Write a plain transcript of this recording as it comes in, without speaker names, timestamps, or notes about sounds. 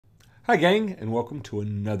Hi gang, and welcome to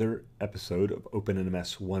another episode of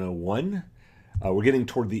OpenNMS 101. We're getting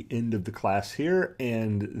toward the end of the class here,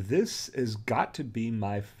 and this has got to be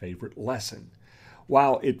my favorite lesson.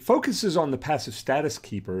 While it focuses on the passive status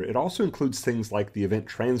keeper, it also includes things like the Event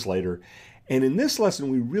Translator, and in this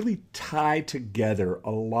lesson we really tie together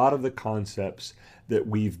a lot of the concepts that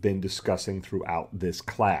we've been discussing throughout this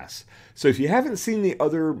class. So if you haven't seen the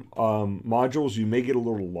other modules, you may get a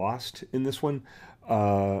little lost in this one.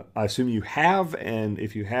 I assume you have, and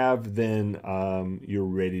if you have, then you're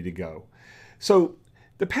ready to go. So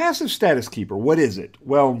the passive status keeper, what is it?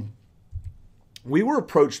 Well, we were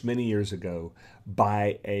approached many years ago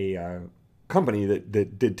by a company that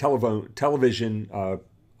did television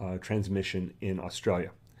transmission in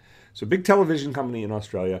Australia. So a big television company in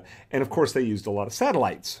Australia, and of course they used a lot of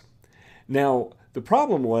satellites. Now, the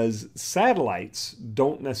problem was satellites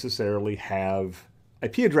don't necessarily have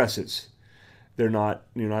IP addresses. You're not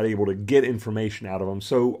able to get information out of them.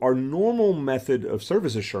 So our normal method of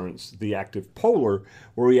service assurance, the active polar,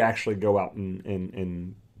 where we actually go out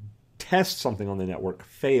and test something on the network,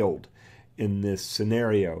 failed in this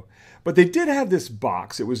scenario. But they did have this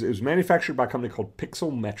box. It was manufactured by a company called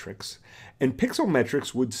Pixelmetrics, and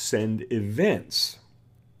Pixelmetrics would send events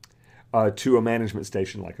to a management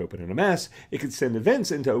station like OpenNMS. It could send events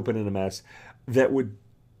into OpenNMS that would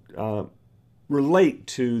relate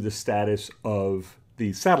to the status of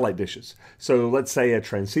the satellite dishes. So let's say a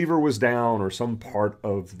transceiver was down or some part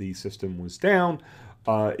of the system was down.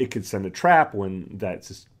 It could send a trap. When that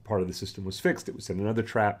part of the system was fixed, it would send another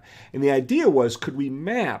trap. And the idea was, could we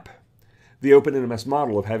map the OpenNMS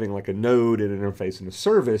model of having like a node, an interface, and a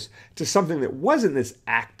service to something that wasn't this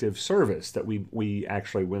active service that we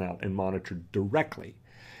actually went out and monitored directly?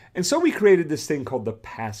 And so we created this thing called the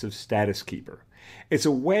passive status keeper. It's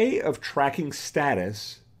a way of tracking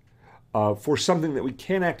status for something that we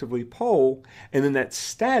can't actively poll, and then that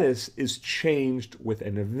status is changed with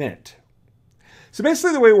an event. So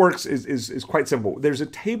basically the way it works is quite simple. There's a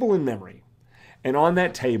table in memory, and on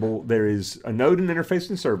that table there is a node, an interface,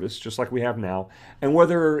 and service, just like we have now, and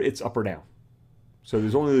whether it's up or down. So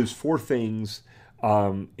there's only those four things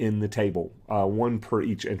in the table, one per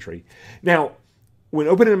each entry. Now, when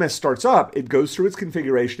OpenNMS starts up, it goes through its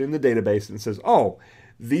configuration in the database and says, oh,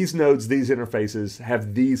 these nodes, these interfaces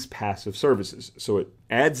have these passive services. So it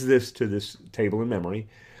adds this to this table in memory,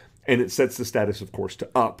 and it sets the status, of course, to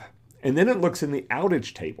up. And then it looks in the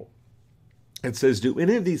outage table. It says, do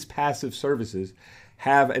any of these passive services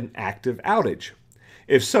have an active outage?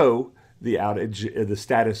 If so, the outage, the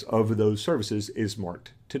status of those services is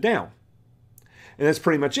marked to down. And that's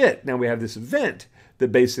pretty much it. Now we have this event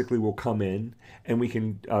that basically will come in, and we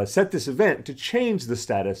can set this event to change the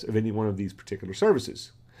status of any one of these particular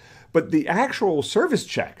services. But the actual service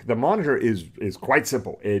check, the monitor, is quite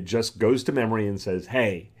simple. It just goes to memory and says,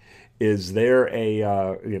 hey, is there a,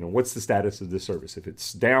 what's the status of this service? If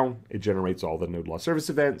it's down, it generates all the node loss service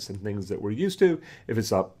events and things that we're used to. If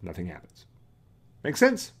it's up, nothing happens. Make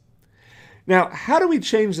sense? Now, how do we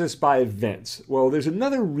change this by events? Well, there's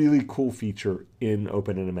another really cool feature in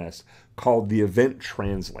OpenNMS called the Event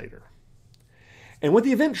Translator. And what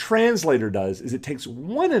the Event Translator does is it takes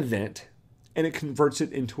one event and it converts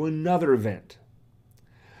it into another event.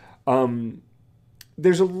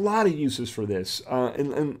 There's a lot of uses for this,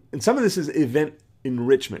 and some of this is event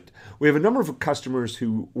enrichment. We have a number of customers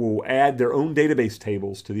who will add their own database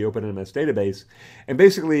tables to the OpenNMS database, and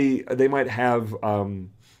basically they might have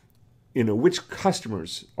which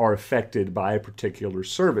customers are affected by a particular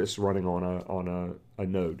service running on a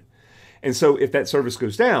node. And so if that service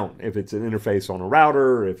goes down, if it's an interface on a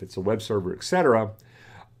router, if it's a web server, etc.,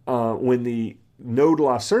 when the node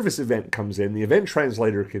loss service event comes in, the event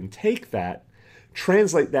translator can take that,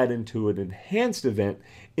 translate that into an enhanced event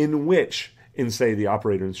in which, in say the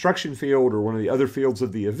operator instruction field or one of the other fields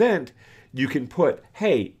of the event, you can put,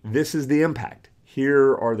 hey, this is the impact.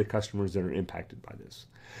 Here are the customers that are impacted by this.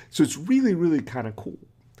 So it's really, really kind of cool.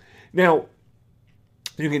 Now,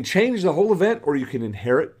 you can change the whole event, or you can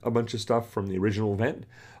inherit a bunch of stuff from the original event.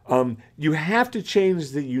 You have to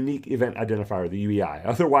change the unique event identifier, the UEI.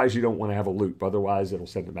 Otherwise, you don't want to have a loop. Otherwise, it'll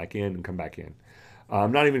send it back in and come back in.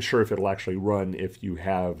 I'm not even sure if it'll actually run if you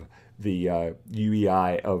have the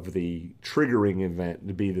UEI of the triggering event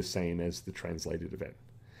to be the same as the translated event.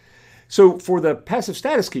 So for the passive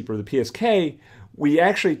status keeper, the PSK, we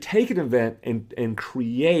actually take an event and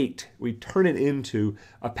we turn it into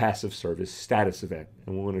a passive service status event.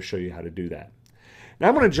 And we're going to show you how to do that. Now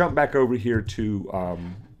I'm going to jump back over here to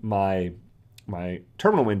my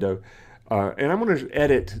terminal window, and I'm going to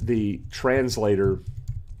edit the translator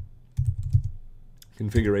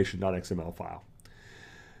configuration.xml file.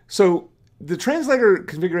 So the translator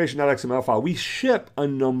configuration.xml file, we ship a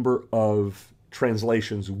number of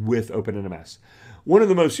translations with OpenNMS. One of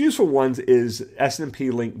the most useful ones is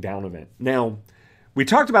SNMP link down event. Now, we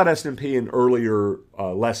talked about SNMP in earlier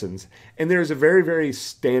lessons, and there's a very, very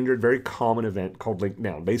standard, very common event called link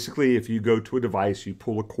down. Basically, if you go to a device, you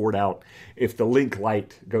pull a cord out. If the link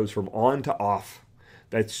light goes from on to off,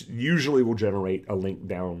 that's usually will generate a link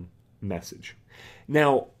down message.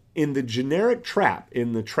 Now, in the generic trap,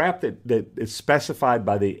 in the trap that is specified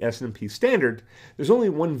by the SNMP standard, there's only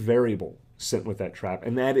one variable sent with that trap,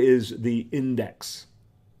 and that is the index.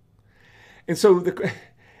 And so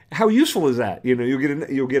how useful is that? You know,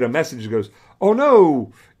 you'll get a message that goes, "Oh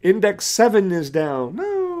no, index 7 is down."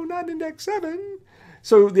 No, not index 7.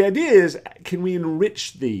 So the idea is, can we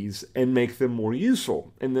enrich these and make them more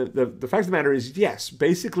useful? And the fact of the matter is, yes,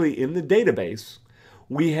 basically in the database,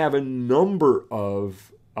 we have a number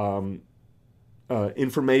of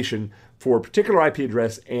information for a particular IP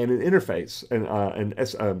address and an interface, an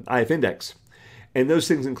IF index. And those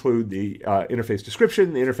things include the interface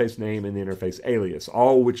description, the interface name, and the interface alias,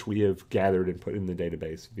 all which we have gathered and put in the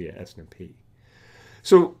database via SNMP.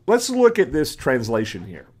 So let's look at this translation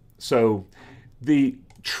here. So the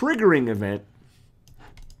triggering event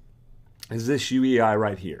is this UEI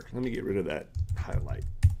right here. Let me get rid of that highlight.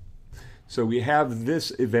 So we have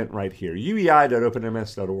this event right here,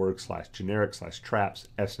 uei.opennms.org/generic/traps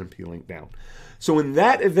SNMP link down. So when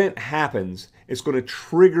that event happens, it's going to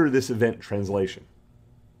trigger this event translation.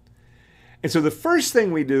 And so the first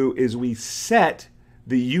thing we do is we set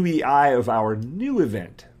the UEI of our new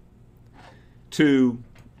event to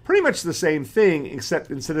pretty much the same thing, except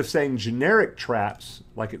instead of saying generic traps,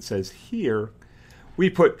 like it says here, we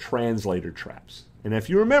put translator traps. And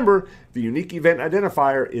if you remember, the unique event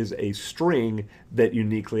identifier is a string that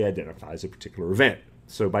uniquely identifies a particular event.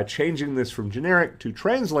 So by changing this from generic to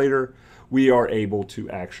translator, we are able to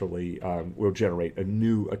actually, we'll generate a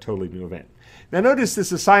totally new event. Now notice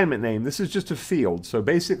this assignment name, this is just a field. So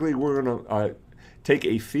basically we're gonna take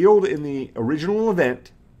a field in the original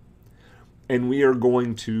event, and we are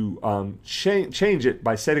going to change it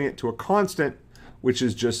by setting it to a constant, which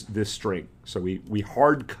is just this string. So we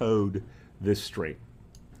hard code this string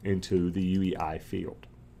into the UEI field.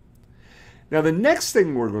 Now the next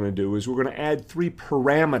thing we're going to do is we're going to add 3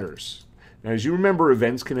 parameters. Now as you remember,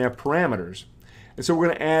 events can have parameters. And so we're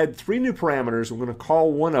going to add 3 new parameters. We're going to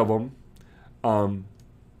call one of them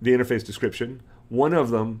the interface description, one of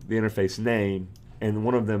them the interface name, and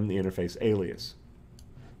one of them the interface alias.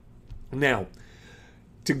 Now,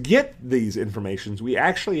 to get these informations, we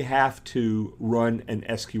actually have to run an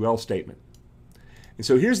SQL statement. And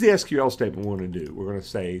so here's the SQL statement we're going to do. We're going to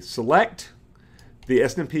say select the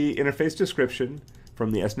SNMP interface description from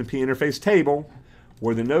the SNMP interface table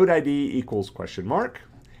where the node ID equals question mark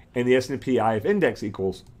and the SNMP IF index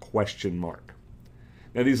equals question mark.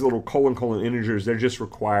 Now these little colon integers, they're just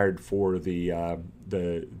required for the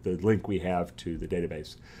link we have to the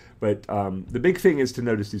database. But the big thing is to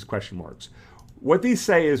notice these question marks. What these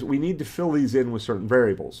say is we need to fill these in with certain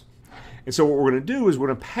variables. And so what we're going to do is we're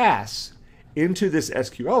going to pass into this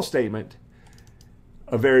SQL statement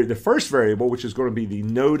the first variable, which is going to be the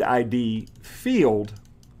node ID field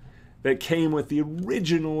that came with the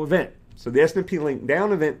original event. So the SNMP link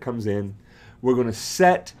down event comes in. We're going to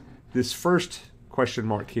set this first question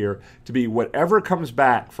mark here to be whatever comes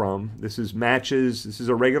back from, this is matches, this is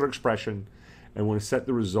a regular expression, and we're going to set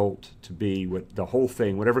the result to be the whole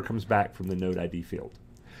thing, whatever comes back from the node ID field.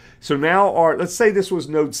 So now let's say this was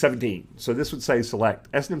node 17. So this would say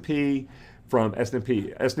select SNMP from SNMP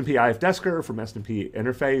IF Desker from SNMP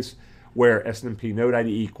interface where SNMP node ID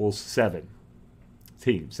equals 17.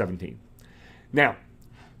 Now,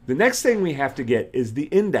 the next thing we have to get is the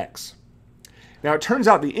index. Now, it turns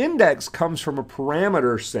out the index comes from a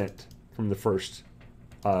parameter sent from the first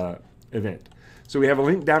event. So we have a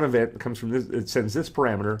link down event that comes from this, it sends this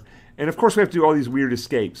parameter, and of course we have to do all these weird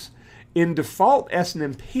escapes. In default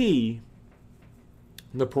SNMP,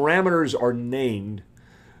 the parameters are named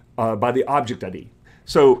by the object ID.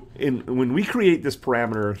 So when we create this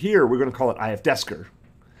parameter here, we're going to call it IF Desker.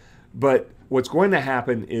 But what's going to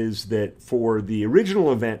happen is that for the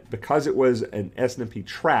original event, because it was an SNMP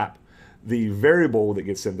trap, the variable that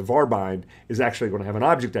gets sent, the var bind, is actually going to have an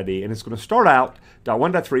object ID, and it's going to start out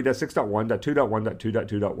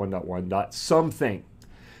 .1.3.6.1.2.1.2.2.1.1 something.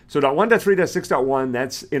 So .1.3.6.1,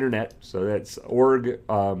 that's internet, so that's org,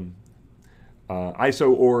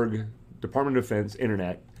 ISO org, Department of Defense,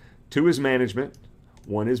 internet. 2 is management,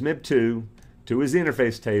 1 is MIB2, 2 is the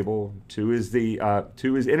interface table, 2 is the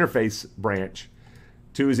 2 is interface branch,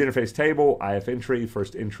 2 is interface table, IF entry,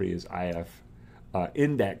 first entry is IF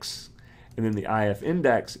index, and then the IF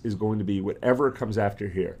index is going to be whatever comes after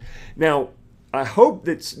here. Now, I hope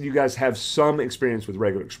that you guys have some experience with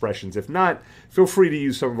regular expressions. If not, feel free to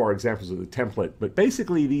use some of our examples of the template. But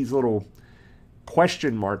basically, these little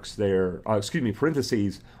question marks there,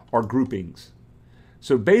 parentheses, are groupings.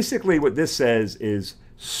 So basically what this says is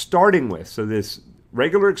starting with, so this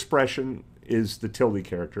regular expression is the tilde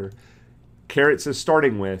character, caret says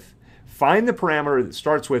starting with, find the parameter that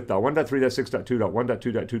starts with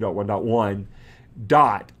 .1.3.6.2.1.2.2.1.1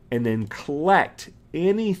 dot, and then collect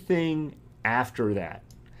anything after that.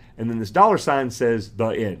 And then this $sign says the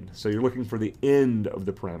end. So you're looking for the end of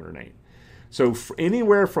the parameter name. So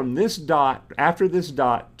anywhere from this dot, after this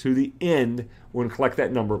dot, to the end, we're going to collect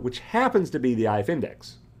that number, which happens to be the IF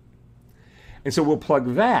index. And so we'll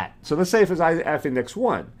plug that. So let's say if it's IF index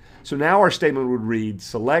 1. So now our statement would read,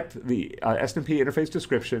 select the SNMP interface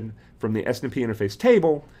description from the SNMP interface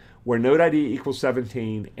table, where node ID equals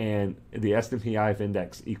 17 and the SNMP IF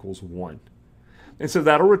index equals 1. And so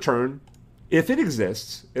that'll return, if it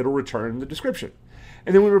exists, it'll return the description.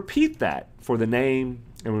 And then we repeat that for the name,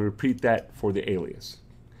 and we repeat that for the alias.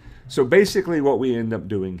 So basically what we end up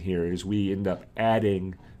doing here is we end up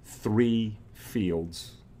adding 3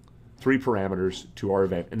 fields, 3 parameters to our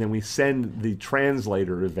event, and then we send the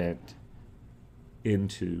translator event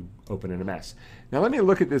into OpenNMS. Now let me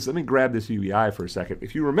look at this, let me grab this UEI for a second.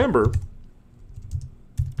 If you remember,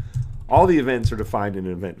 all the events are defined in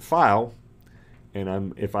an event file,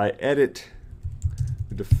 and if I edit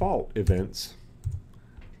the default events,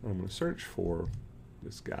 I'm going to search for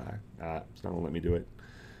this guy. It's not going to let me do it.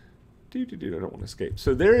 I don't want to escape.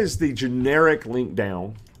 So there is the generic link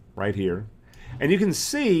down right here. And you can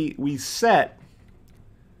see we set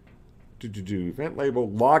event label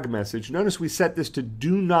log message. Notice we set this to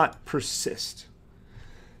do not persist.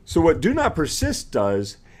 So what do not persist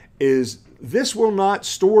does is this will not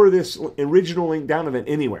store this original link down event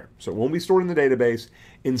anywhere. So it won't be stored in the database.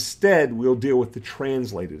 Instead, we'll deal with the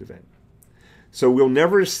translated event. So we'll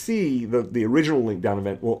never see the original link down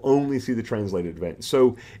event. We'll only see the translated event.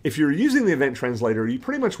 So if you're using the event translator, you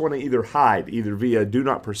pretty much want to either hide, either via do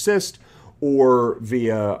not persist or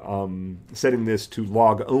via setting this to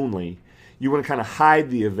log only. You want to kind of hide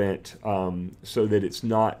the event so that it's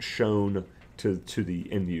not shown to the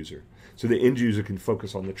end user. So the end user can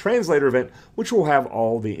focus on the translator event, which will have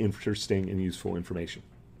all the interesting and useful information.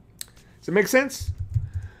 Does it make sense?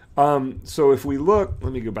 So if we look,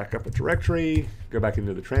 let me go back up a directory, go back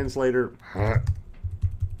into the translator.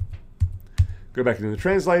 Go back into the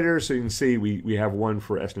translator, so you can see we have one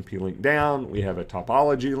for SNMP link down. We have a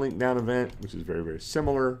topology link down event, which is very, very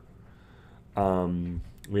similar.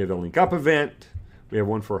 We have the link up event. We have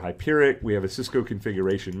one for Hyperic. We have a Cisco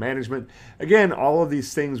configuration management. Again, all of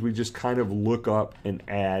these things we just kind of look up and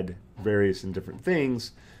add various and different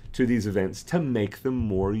things to these events to make them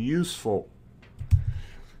more useful.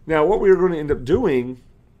 Now, what we're going to end up doing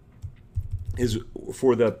is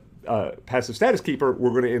for the passive status keeper,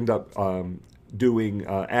 we're going to end up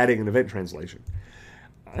adding an event translation.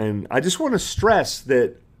 And I just want to stress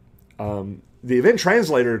that the event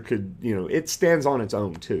translator could, it stands on its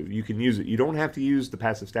own too. You can use it. You don't have to use the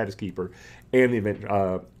passive status keeper and the event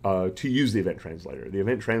to use the event translator. The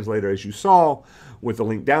event translator, as you saw with the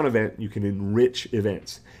link down event, you can enrich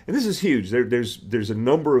events. And this is huge. There's a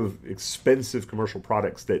number of expensive commercial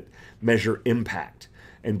products that measure impact.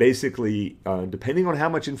 And basically, depending on how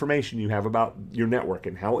much information you have about your network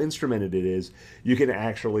and how instrumented it is, you can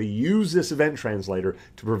actually use this event translator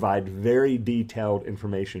to provide very detailed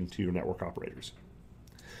information to your network operators.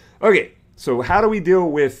 Okay, so how do we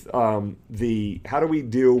deal with the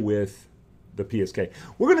PSK?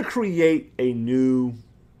 We're going to create a new,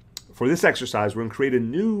 for this exercise, we're going to create a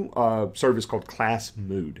new service called class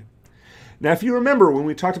mood. Now, if you remember, when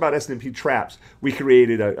we talked about SNMP traps, we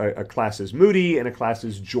created a class as Moody and a class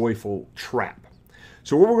as Joyful Trap.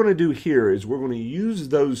 So what we're going to do here is we're going to use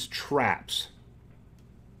those traps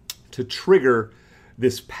to trigger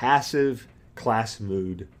this passive class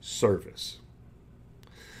mood service.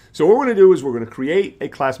 So what we're going to do is we're going to create a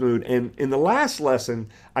class mood, and in the last lesson,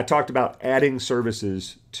 I talked about adding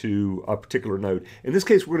services to a particular node. In this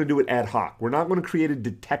case, we're going to do it ad hoc. We're not going to create a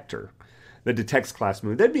detector that detects class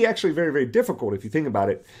mood. That'd be actually very, very difficult if you think about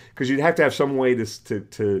it, because you'd have to have some way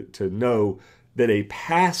to know that a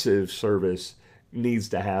passive service needs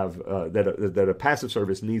to have that a passive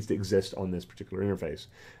service needs to exist on this particular interface.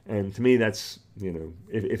 And to me, that's,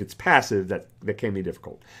 if it's passive, that can be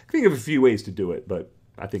difficult. I can think of a few ways to do it, but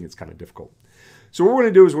I think it's kind of difficult. So what we're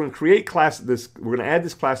going to do is we're going to create we're going to add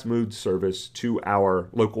this class mood service to our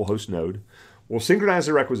local host node. We'll synchronize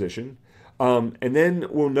the requisition. And then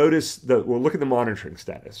we'll notice we'll look at the monitoring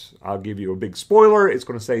status. I'll give you a big spoiler. It's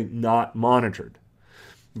going to say not monitored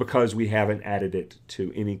because we haven't added it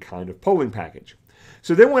to any kind of polling package.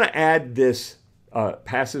 So then we're going to add this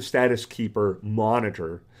passive status keeper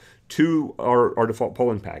monitor to our default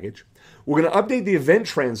polling package. We're going to update the event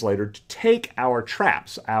translator to take our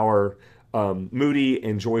traps, our moody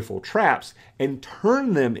and joyful traps, and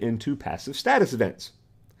turn them into passive status events.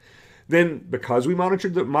 Then, because we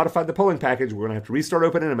modified the polling package, we're going to have to restart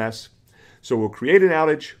OpenNMS. So we'll create an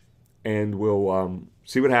outage, and we'll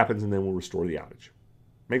see what happens, and then we'll restore the outage.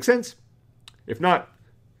 Make sense? If not,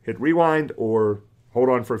 hit rewind or hold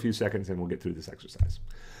on for a few seconds, and we'll get through this exercise.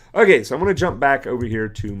 Okay, so I'm going to jump back over here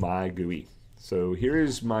to my GUI. So here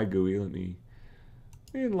is my GUI. Let me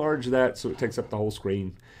enlarge that so it takes up the whole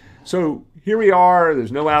screen. So here we are.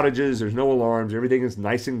 There's no outages. There's no alarms. Everything is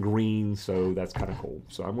nice and green, so that's kind of cool.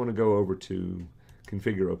 So I'm going to go over to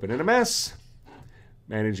Configure OpenNMS,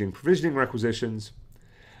 Managing Provisioning Requisitions,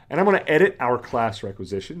 and I'm going to edit our class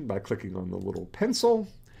requisition by clicking on the little pencil,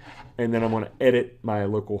 and then I'm going to edit my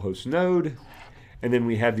localhost node. And then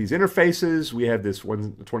we have these interfaces. We have this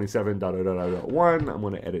 127.0.0.1. I'm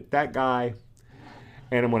going to edit that guy,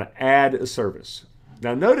 and I'm going to add a service.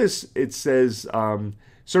 Now notice it says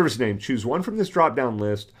service name, choose one from this drop-down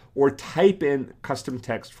list or type in custom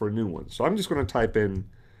text for a new one. So I'm just going to type in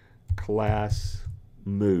class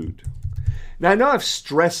mood. Now I know I've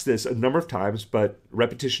stressed this a number of times, but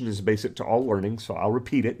repetition is basic to all learning, so I'll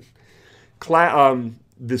repeat it.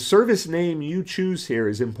 The service name you choose here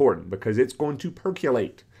is important because it's going to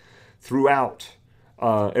percolate throughout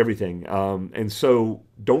everything. And so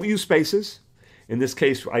don't use spaces. In this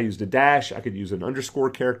case, I used a dash. I could use an underscore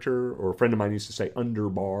character, or a friend of mine used to say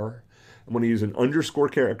underbar. I'm going to use an underscore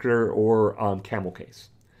character or camel case.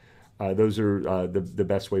 Those are the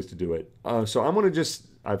best ways to do it. So I'm going to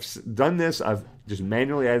I've done this. I've just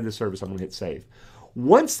manually added the service. I'm going to hit save.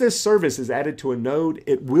 Once this service is added to a node,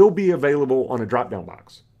 it will be available on a drop-down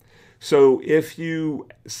box. So if you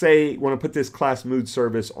say want to put this class mood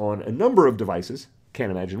service on a number of devices, can't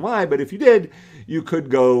imagine why, but if you did, you could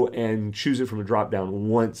go and choose it from a drop-down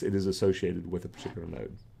once it is associated with a particular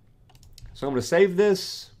node. So I'm going to save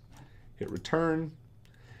this, hit return,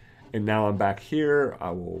 and now I'm back here.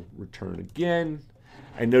 I will return again.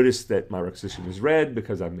 I notice that my requisition is red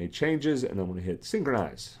because I've made changes, and I'm going to hit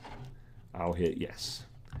synchronize. I'll hit yes.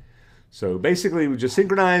 So basically, we just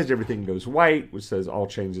synchronized. Everything goes white, which says all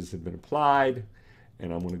changes have been applied.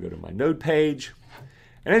 And I'm going to go to my node page.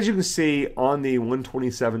 And as you can see, on the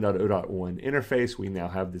 127.0.1 interface, we now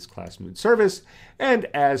have this class mood service. And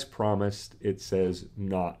as promised, it says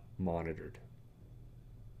not monitored.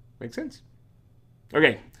 Make sense?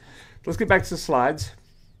 Okay, let's get back to the slides.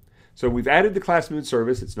 So we've added the class mood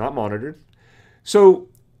service. It's not monitored. So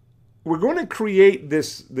we're going to create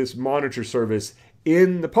this monitor service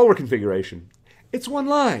in the poller configuration. It's one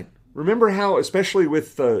line. Remember how, especially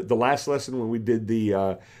with the last lesson when we did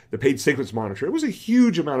the page sequence monitor, it was a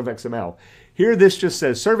huge amount of XML. Here this just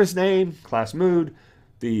says service name, class mood.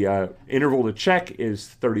 The interval to check is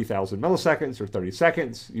 30,000 milliseconds or 30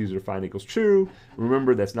 seconds. User defined equals true.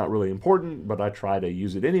 Remember, that's not really important, but I try to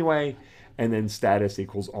use it anyway. And then status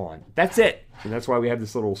equals on. That's it. And that's why we have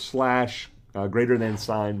this little slash greater than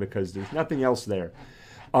sign, because there's nothing else there.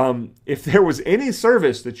 If there was any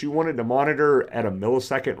service that you wanted to monitor at a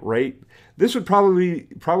millisecond rate, this would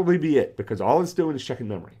probably be it, because all it's doing is checking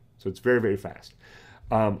memory. So it's very, very fast.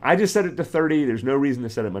 I just set it to 30. There's no reason to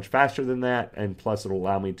set it much faster than that. And plus, it'll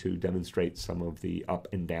allow me to demonstrate some of the up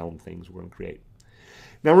and down things we're going to create.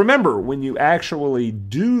 Now, remember, when you actually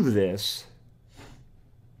do this,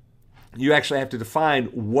 you actually have to define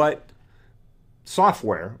what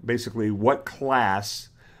software, basically what class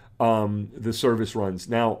the service runs.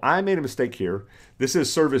 Now, I made a mistake here. This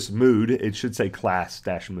is service mood. It should say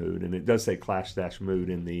class-mood, and it does say class-mood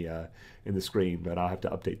in the screen, but I'll have to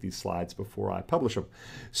update these slides before I publish them.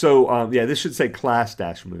 So, yeah, this should say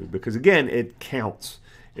class-mood, because, again, it counts.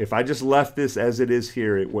 If I just left this as it is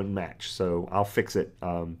here, it wouldn't match. So I'll fix it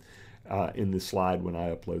in the slide when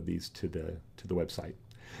I upload these to the website.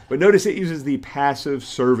 But notice it uses the passive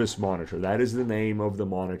service monitor. That is the name of the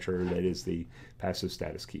monitor. That is the passive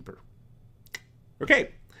status keeper.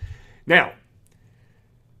 Okay, now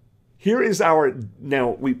here is our,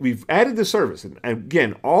 we've added the service. And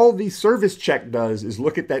again, all the service check does is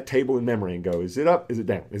look at that table in memory and go, is it up, is it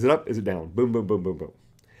down? Is it up, is it down? Boom, boom, boom, boom, boom.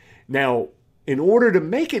 Now, in order to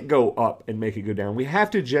make it go up and make it go down, we have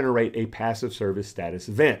to generate a passive service status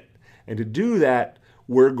event. And to do that,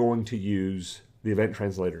 we're going to use the event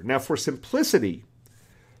translator. Now, for simplicity,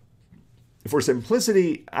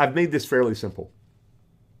 I've made this fairly simple.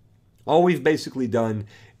 All we've basically done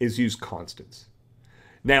is use constants.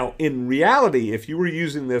 Now, in reality, if you were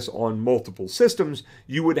using this on multiple systems,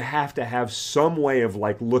 you would have to have some way of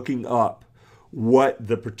like looking up what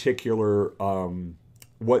the particular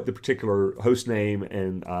host name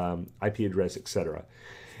and IP address, etc.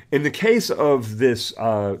 In the case of this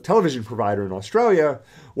television provider in Australia,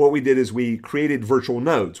 what we did is we created virtual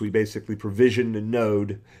nodes. We basically provisioned a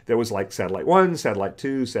node that was like satellite 1, satellite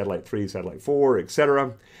 2, satellite 3, satellite 4,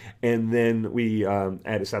 etc. And then we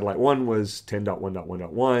added satellite 1 was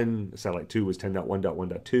 10.1.1.1, satellite 2 was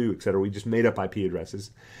 10.1.1.2, etc. We just made up IP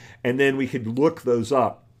addresses. And then we could look those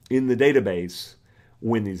up in the database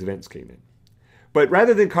when these events came in. But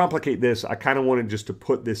rather than complicate this, I kind of wanted just to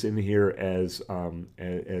put this in here as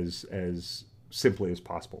simply as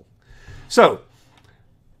possible. So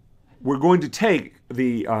we're going to take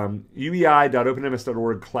the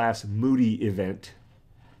uei.openms.org class Moody event.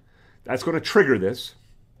 That's going to trigger this.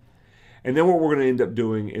 And then what we're going to end up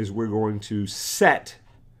doing is we're going to set,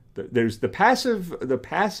 there's the passive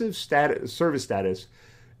status, service status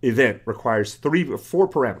event requires 4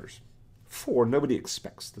 parameters. 4, nobody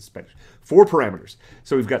expects the Spanish. 4 parameters.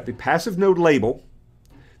 So we've got the passive node label,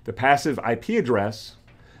 the passive IP address,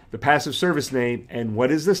 the passive service name, and what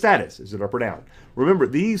is the status? Is it up or down? Remember,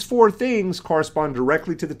 these 4 things correspond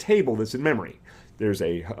directly to the table that's in memory. There's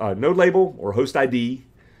a node label or host ID,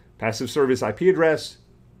 passive service IP address,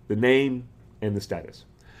 the name, and the status.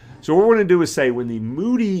 So what we're going to do is say when the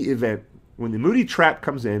Moody event, when the Moody trap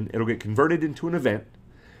comes in, it'll get converted into an event.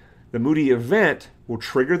 The Moody event will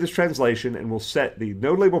trigger this translation and will set the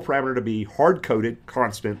node label parameter to be hard-coded,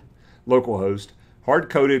 constant, localhost,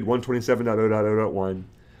 hard-coded 127.0.0.1,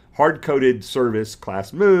 hard-coded service,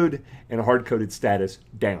 class mood, and a hard-coded status,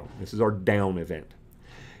 down. This is our down event.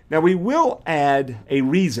 Now we will add a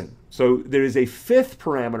reason. So there is a 5th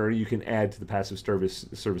parameter you can add to the passive service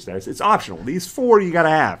status. It's optional. These 4 you got to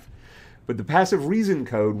have. But the passive reason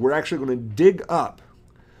code, we're actually going to dig up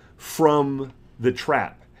from the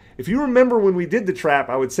trap. If you remember when we did the trap,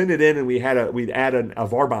 I would send it in and we'd add a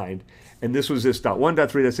var bind. And this was this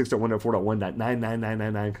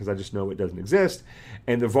 .1.3.6.1.4.1.99999 because I just know it doesn't exist.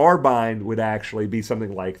 And the var bind would actually be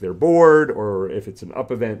something like they're bored, or if it's an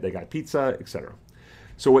up event, they got pizza, etc.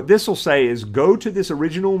 So what this will say is go to this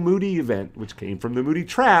original Moody event, which came from the Moody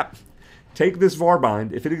trap, take this var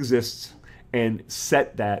bind, if it exists, and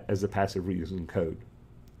set that as the passive reason code.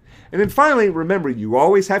 And then finally, remember, you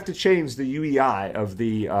always have to change the UEI of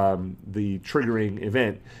the triggering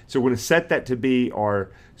event. So we're going to set that to be our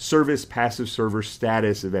service passive server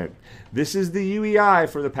status event. This is the UEI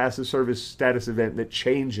for the passive service status event that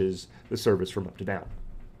changes the service from up to down.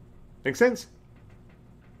 Make sense?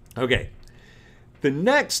 Okay. The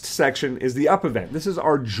next section is the up event. This is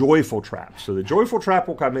our joyful trap. So the joyful trap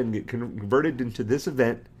will come in and get converted into this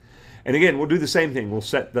event. And again, we'll do the same thing. We'll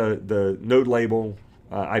set the node label,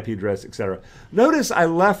 IP address, etc. Notice I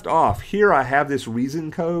left off. Here I have this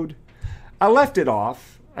reason code. I left it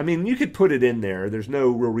off. I mean, you could put it in there. There's no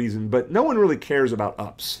real reason, but no one really cares about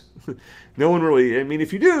ups. No one really, I mean,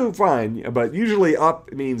 if you do, fine. But usually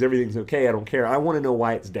up means everything's okay. I don't care. I want to know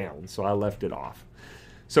why it's down, so I left it off.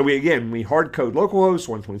 So we hard code localhost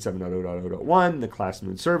 127.0.0.1, the class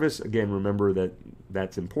mood service. Again, remember that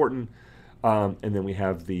that's important. And then we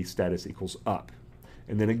have the status equals up.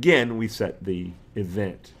 And then again, we set the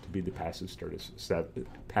event to be the passive service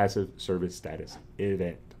status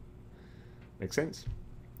event. Make sense?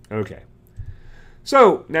 Okay.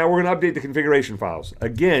 So now we're going to update the configuration files.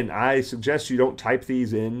 Again, I suggest you don't type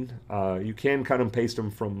these in. You can cut and paste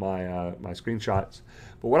them from my screenshots.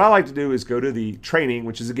 But what I like to do is go to the training,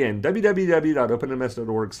 which is again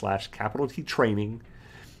www.opennms.org/T training.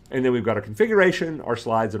 And then we've got our configuration, our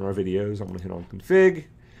slides, and our videos. I'm going to hit on config.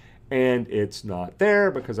 And it's not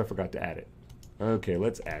there because I forgot to add it. Okay,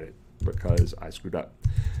 let's add it because I screwed up.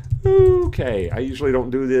 Okay, I usually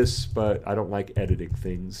don't do this, but I don't like editing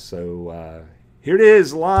things. So here it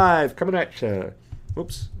is, live, coming at you.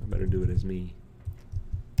 Whoops, I better do it as me.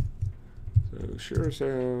 So sure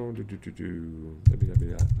sound,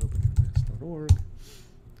 www.opennms.org.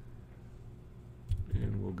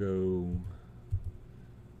 And we'll go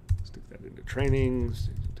stick that into training,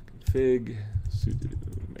 stick it to config, sudo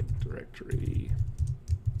make directory,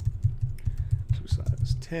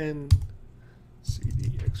 exercise 10,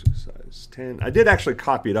 cd exercise 10. I did actually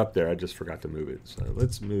copy it up there, I just forgot to move it. So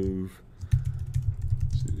let's move,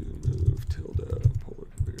 sudo move tilde polar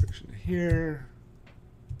configuration to here,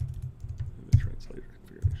 and the translator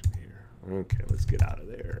configuration here. Okay, let's get out of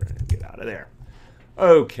there and get out of there.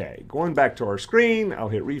 Okay, going back to our screen, I'll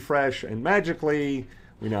hit refresh, and magically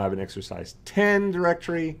we now have an exercise 10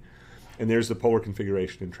 directory. and there's the polar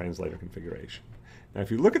configuration and translator configuration. Now,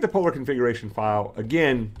 if you look at the polar configuration file,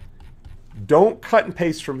 again, don't cut and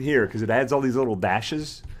paste from here because it adds all these little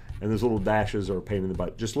dashes, and those little dashes are a pain in the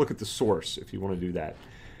butt. Just look at the source if you want to do that.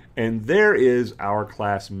 And there is our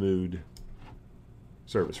class mood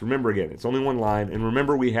service. Remember, again, it's only one line, and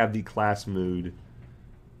remember we have the class mood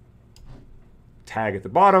tag at the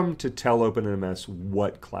bottom to tell OpenNMS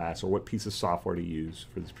what class or what piece of software to use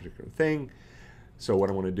for this particular thing. So what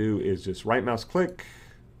I want to do is just right mouse click,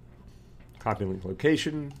 copy link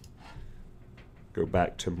location, go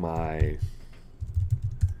back to my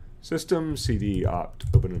system, cd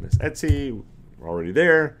opt OpenNMS etc, we're already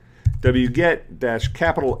there. wget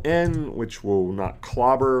 -N, which will not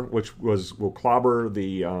clobber, will clobber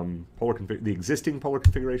the the existing polar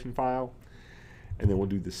configuration file, and then we'll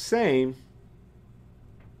do the same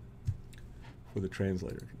for the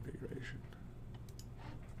translator configuration.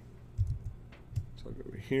 So I'll go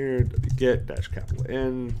over here, wget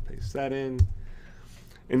 -N, paste that in.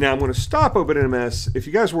 And now I'm going to stop OpenNMS. If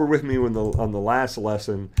you guys were with me on the last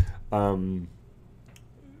lesson,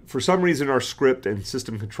 for some reason our script and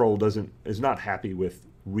system control is not happy with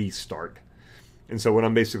restart. And so what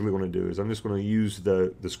I'm basically going to do is I'm just going to use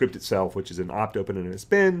the script itself, which is an opt OpenNMS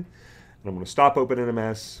bin, and I'm going to stop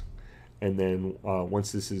OpenNMS. And then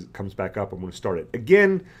once this comes back up, I'm going to start it.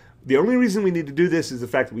 Again, the only reason we need to do this is the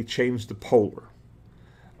fact that we changed the polar.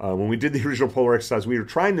 When we did the original polar exercise, we were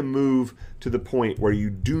trying to move to the point where you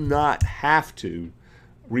do not have to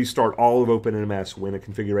restart all of OpenNMS when a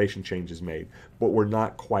configuration change is made, but we're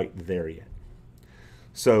not quite there yet.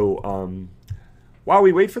 So while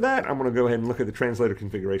we wait for that, I'm going to go ahead and look at the translator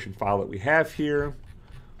configuration file that we have here.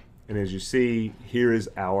 And as you see, here is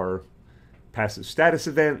our passive status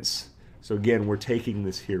events. So again, we're taking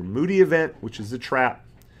this here Moody event, which is the trap.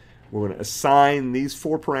 We're going to assign these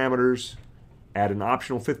 4 parameters, add an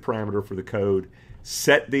optional 5th parameter for the code,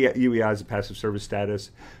 set the UEI as a passive service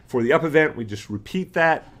status. For the up event, we just repeat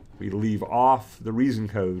that. We leave off the reason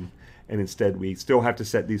code, and instead we still have to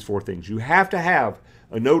set these 4 things. You have to have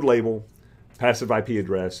a node label, passive IP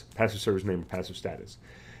address, passive service name, and passive status.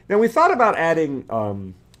 Now we thought about adding,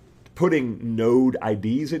 putting node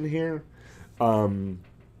IDs in here.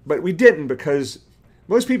 But we didn't because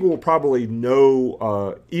most people will probably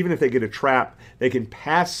know, even if they get a trap, they can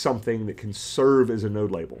pass something that can serve as a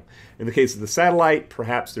node label. In the case of the satellite,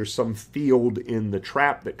 perhaps there's some field in the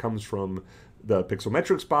trap that comes from the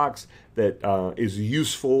pixelmetrics box that is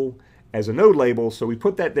useful as a node label. So we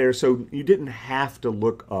put that there so you didn't have to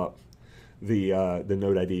look up the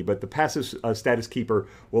node ID. But the passive status keeper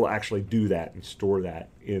will actually do that and store that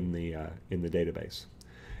in the database.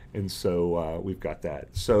 And so we've got that.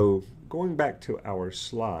 So going back to our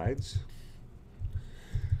slides,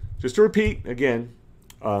 just to repeat again,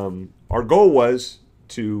 our goal was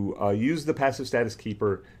to use the passive status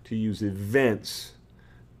keeper to use events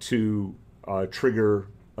to trigger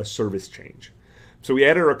a service change. So we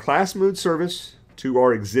added our class mood service to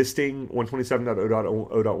our existing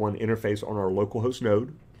 127.0.0.1 interface on our localhost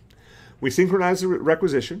node. We synchronized the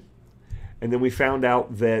requisition. And then we found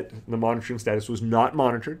out that the monitoring status was not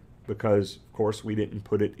monitored because, of course, we didn't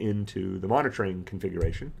put it into the monitoring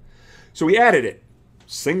configuration. So we added it.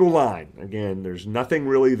 Single line. Again, there's nothing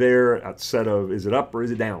really there outside of is it up or is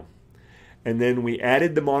it down? And then we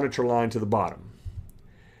added the monitor line to the bottom.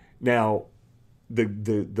 Now,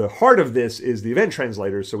 the heart of this is the event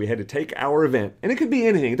translator, so we had to take our event, and it could be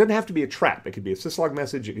anything. It doesn't have to be a trap. It could be a syslog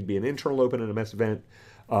message. It could be an internal OpenNMS event.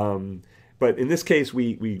 But in this case,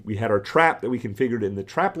 we had our trap that we configured in the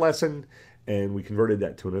trap lesson, and we converted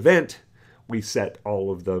that to an event. We set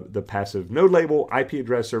all of the passive node label, IP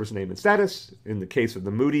address, service name, and status. In the case of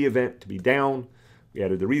the Moody event to be down, we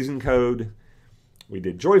added the reason code. We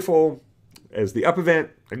did joyful as the up event.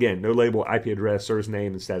 Again, node label, IP address, service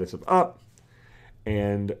name, and status of up.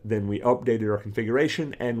 And then we updated our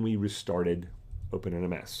configuration, and we restarted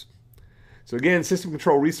OpenNMS. So again, system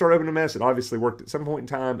control restart OpenNMS. It obviously worked at some point in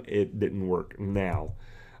time. It didn't work now.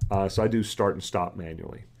 So I do start and stop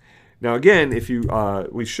manually. Now again, if you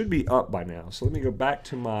we should be up by now. So let me go back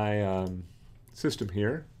to my system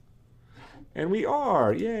here. And we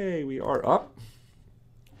are, yay, we are up.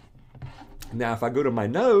 Now if I go to my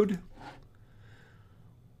node,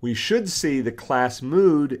 we should see the class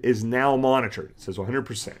mood is now monitored. It says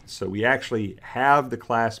 100%. So we actually have the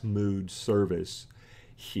class mood service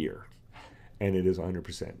here. And it is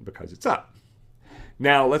 100% because it's up.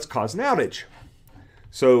 Now let's cause an outage.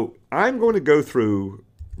 So I'm going to go through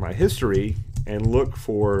my history and look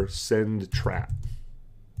for send trap.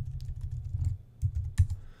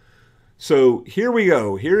 So here we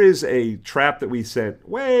go. Here is a trap that we sent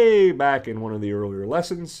way back in one of the earlier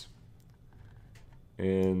lessons.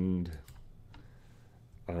 and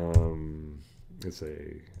let's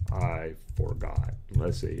say I forgot.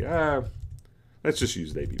 Let's see. Let's just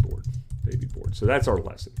use they be bored. They be bored. So that's our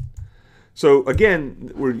lesson. So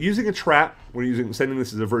again, we're using a trap. We're sending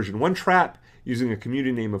this as a version 1 trap, using a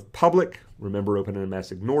community name of public. Remember,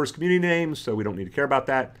 OpenNMS ignores community names, so we don't need to care about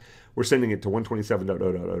that. We're sending it to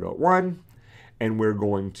 127.0.0.1, and we're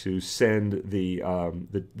going to send the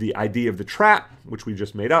ID of the trap, which we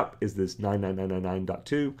just made up, is this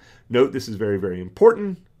 99999.2. Note this is very, very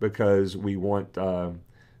important because we want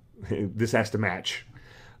this has to match.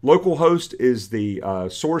 Localhost is the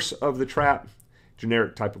source of the trap.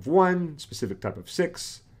 Generic type of 1, specific type of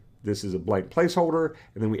 6. This is a blank placeholder.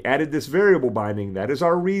 And then we added this variable binding. That is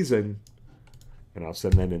our reason. And I'll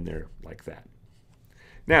send that in there like that.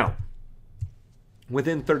 Now,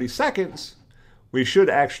 within 30 seconds, we should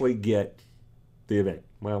actually get the event.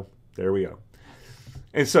 Well, there we go.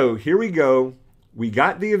 And so here we go. We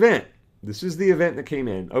got the event. This is the event that came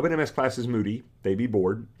in. OpenNMS class is Moody. They be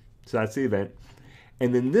bored. So that's the event.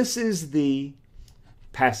 And then this is the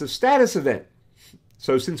passive status event.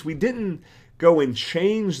 So since we didn't go and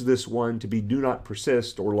change this one to be do not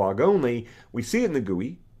persist or log only, we see it in the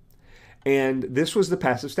GUI. And this was the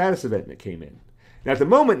passive status event that came in. Now at the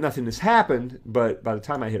moment, nothing has happened, but by the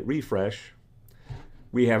time I hit refresh,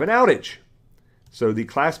 we have an outage. So the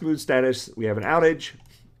class mood status, we have an outage,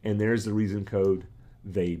 and there's the reason code,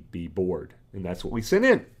 they be bored. And that's what we sent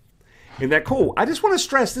in. Isn't that cool? I just want to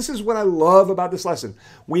stress, this is what I love about this lesson.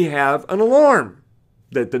 We have an alarm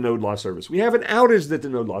that the node lost service. We have an outage that the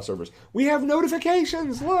node lost service. We have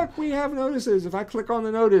notifications. Look, we have notices. If I click on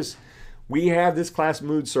the notice, we have this class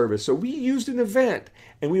mood service. So we used an event,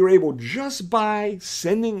 and we were able, just by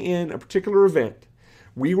sending in a particular event,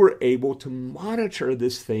 we were able to monitor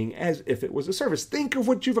this thing as if it was a service. Think of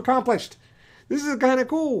what you've accomplished. This is kind of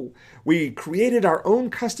cool. We created our own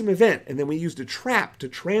custom event, and then we used a trap to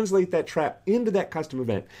translate that trap into that custom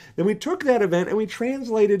event. Then we took that event and we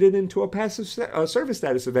translated it into a passive service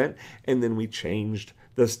status event, and then we changed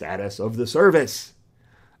the status of the service.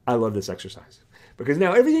 I love this exercise because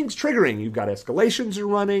now everything's triggering. You've got escalations are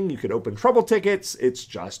running. You could open trouble tickets. It's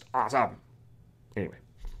just awesome. Anyway,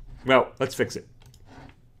 well, let's fix it.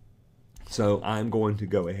 So I'm going to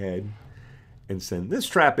go ahead and send this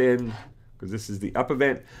trap in, because this is the up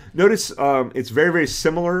event. Notice it's very, very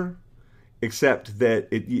similar, except that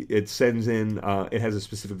it sends in, it has a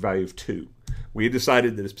specific value of 2. We had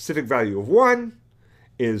decided that a specific value of 1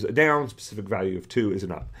 is a down, specific value of 2 is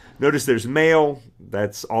an up. Notice there's mail.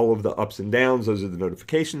 That's all of the ups and downs. Those are the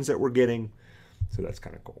notifications that we're getting. So that's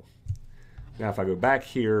kind of cool. Now if I go back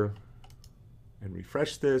here and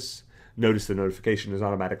refresh this, notice the notification is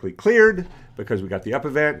automatically cleared because we got the up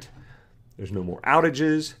event. There's no more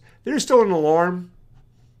outages. There's still an alarm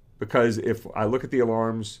because if I look at the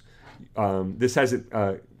alarms, this hasn't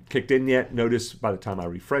kicked in yet. Notice by the time I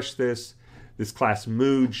refresh this, this class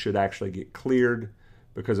mood should actually get cleared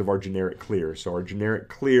because of our generic clear. So our generic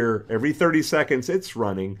clear, every 30 seconds it's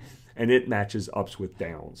running, and it matches ups with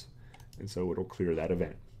downs. And so it'll clear that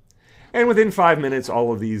event. And within 5 minutes,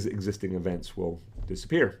 all of these existing events will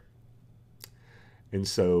disappear. And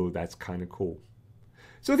so that's kind of cool.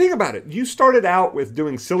 So think about it. You started out with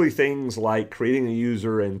doing silly things like creating a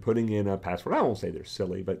user and putting in a password. I won't say they're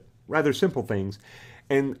silly, but rather simple things.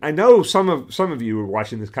 And I know some of you are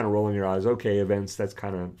watching this kind of rolling your eyes. Okay, events, that's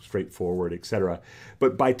kind of straightforward, etc.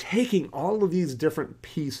 But by taking all of these different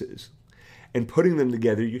pieces and putting them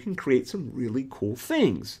together, you can create some really cool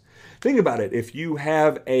things. Think about it. If you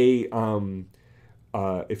have a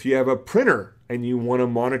printer and you want to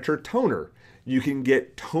monitor toner, you can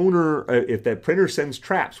get toner, if that printer sends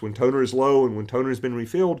traps when toner is low and when toner has been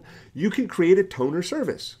refilled, you can create a toner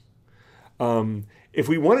service. If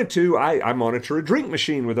we wanted to, I monitor a drink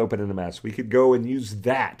machine with OpenNMS. We could go and use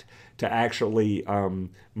that to actually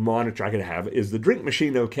monitor. I could have, is the drink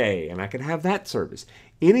machine okay? And I could have that service.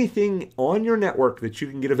 Anything on your network that you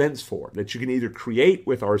can get events for, that you can either create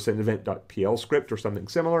with our sendEvent.pl script or something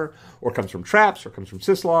similar, or comes from traps or comes from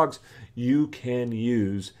syslogs, you can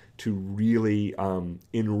use to really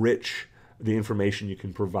enrich the information you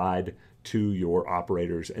can provide to your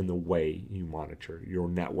operators and the way you monitor your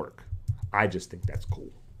network. I just think that's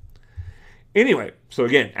cool. Anyway, so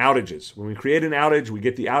again, outages. When we create an outage, we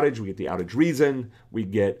get the outage reason, we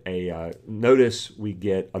get a notice, we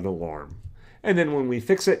get an alarm. And then when we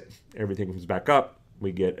fix it, everything comes back up.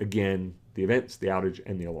 We get, again, the events, the outage,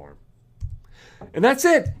 and the alarm. And that's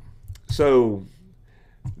it. So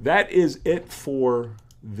that is it for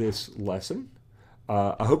this lesson.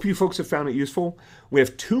 I hope you folks have found it useful. We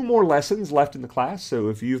have 2 more lessons left in the class, so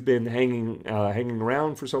if you've been hanging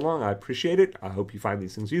around for so long, I appreciate it. I hope you find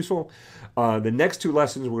these things useful. The next 2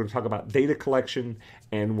 lessons, we're going to talk about data collection,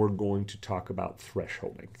 and we're going to talk about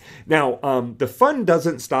thresholding. Now, the fun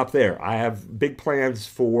doesn't stop there. I have big plans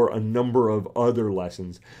for a number of other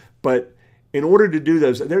lessons, but in order to do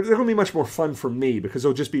those, they're going to be much more fun for me because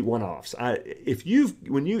they'll just be one-offs. If you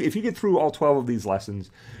get through all 12 of these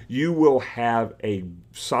lessons, you will have a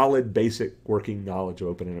solid basic working knowledge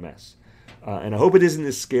of OpenNMS. And I hope it isn't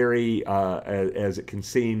as scary as it can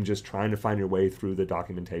seem just trying to find your way through the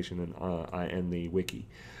documentation and the wiki.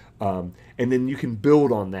 And then you can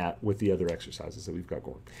build on that with the other exercises that we've got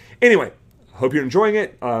going. Anyway, hope you're enjoying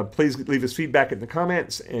it. Please leave us feedback in the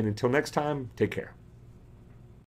comments. And until next time, take care.